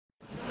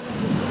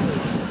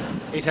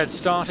It had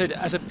started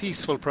as a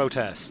peaceful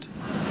protest.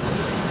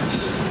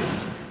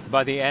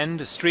 By the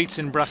end, streets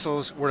in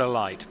Brussels were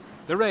alight.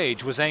 The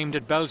rage was aimed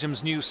at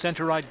Belgium's new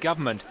centre-right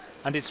government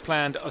and its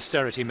planned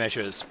austerity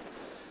measures.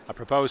 A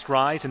proposed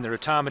rise in the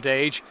retirement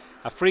age,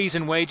 a freeze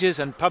in wages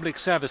and public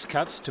service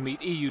cuts to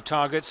meet EU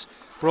targets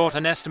brought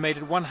an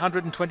estimated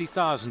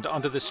 120,000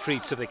 onto the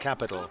streets of the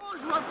capital.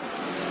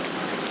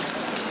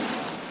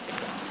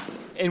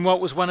 In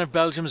what was one of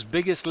Belgium's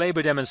biggest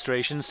labour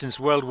demonstrations since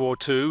World War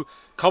II,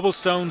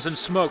 cobblestones and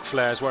smoke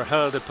flares were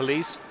hurled at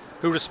police,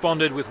 who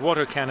responded with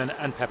water cannon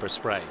and pepper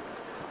spray.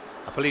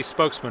 A police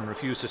spokesman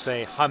refused to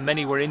say how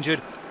many were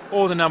injured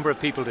or the number of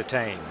people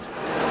detained.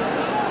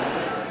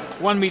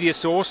 One media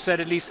source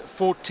said at least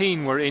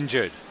 14 were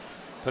injured.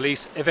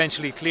 Police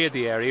eventually cleared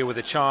the area with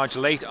a charge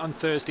late on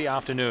Thursday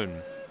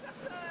afternoon.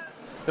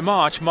 The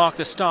march marked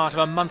the start of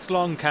a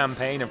month-long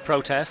campaign of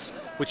protests,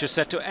 which are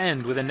set to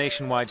end with a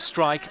nationwide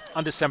strike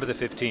on December the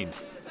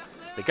 15th.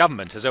 The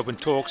government has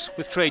opened talks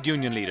with trade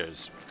union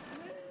leaders.